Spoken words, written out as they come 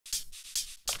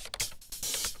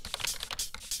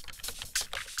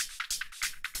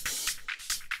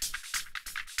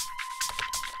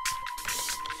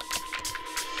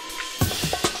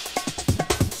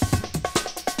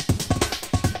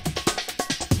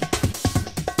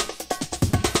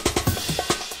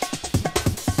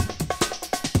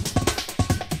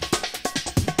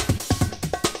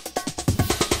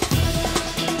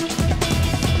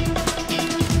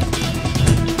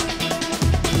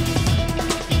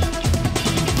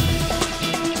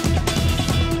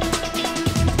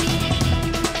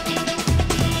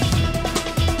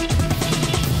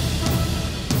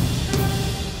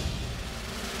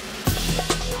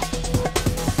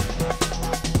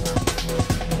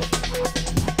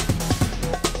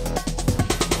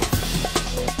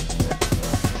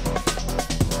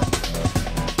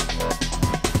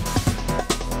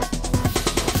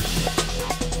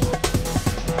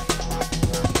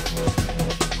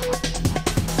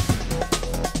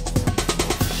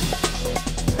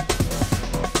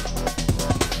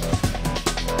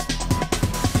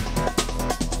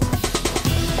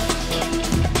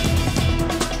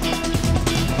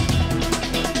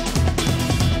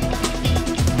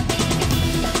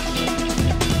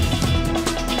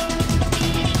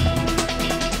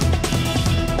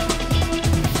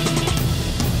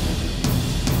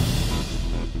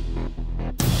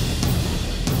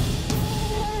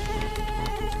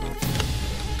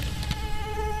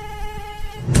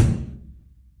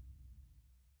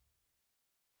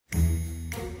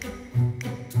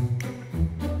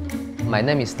my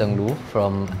name is Lu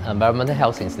from Environmental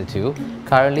Health Institute.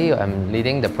 Currently, I'm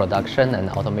leading the production and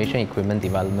automation equipment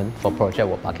development for Project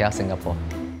Wolbachia, Singapore.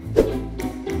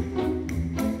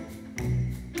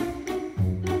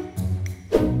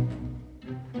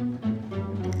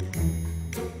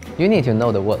 You need to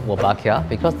know the word Wolbachia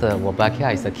because the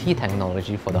Wolbachia is the key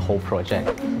technology for the whole project.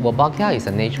 Wolbachia is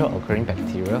a natural occurring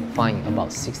bacteria found in about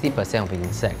 60% of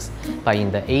insects, but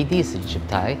in the Aedes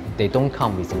aegypti, they don't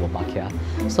come with the Wolbachia.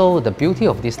 So the beauty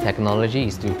of this technology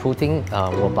is to putting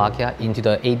Wolbachia into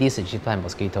the Aedes aegypti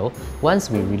mosquito. Once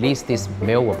we release this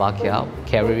male Wolbachia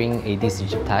carrying Aedes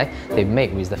aegypti, they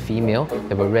mate with the female.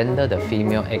 They will render the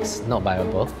female eggs not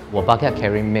viable. Wolbachia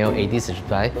carrying male Aedes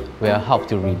aegypti will help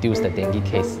to reduce the dengue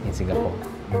case in Singapore.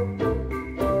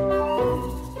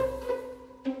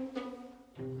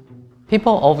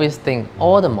 People always think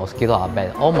all the mosquitoes are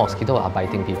bad, all mosquitoes are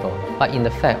biting people. But in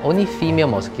the fact, only female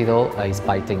mosquito is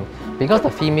biting because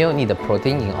the female need the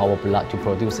protein in our blood to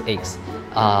produce eggs.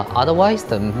 Otherwise,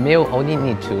 the male only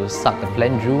need to suck the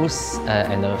plant juice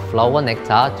and the flower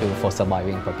nectar for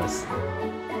surviving purpose.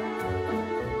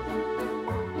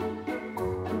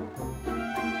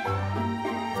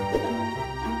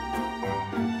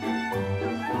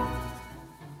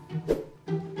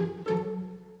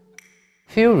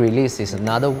 Field release is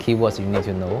another keyword you need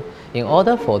to know. In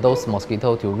order for those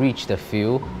mosquitoes to reach the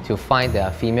field to find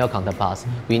their female counterparts,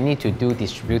 we need to do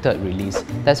distributed release.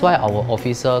 That's why our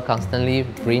officer constantly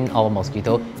bring our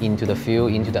mosquito into the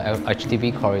field, into the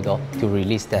aegypti corridor to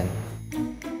release them.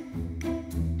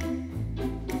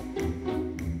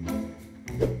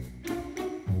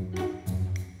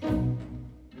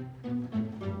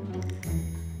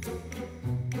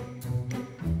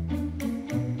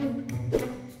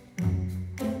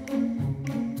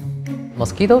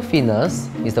 Mosquito fitness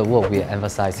is the word we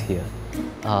emphasize here.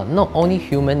 Not only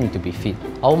humans need to be fit,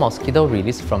 our mosquito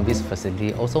released from this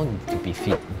facility also need to be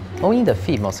fit. Only the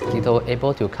fit mosquito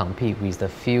able to compete with the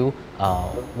few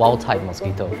wild-type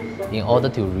mosquito in order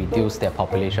to reduce their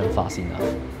population fast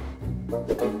enough.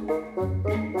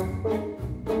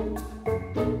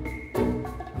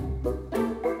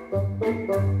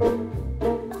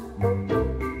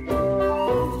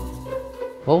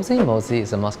 Mozzie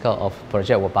is a mascot of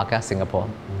Project Wolbachia, Singapore.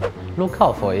 Look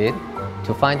out for it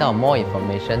to find out more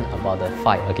information about the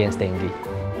fight against dengue.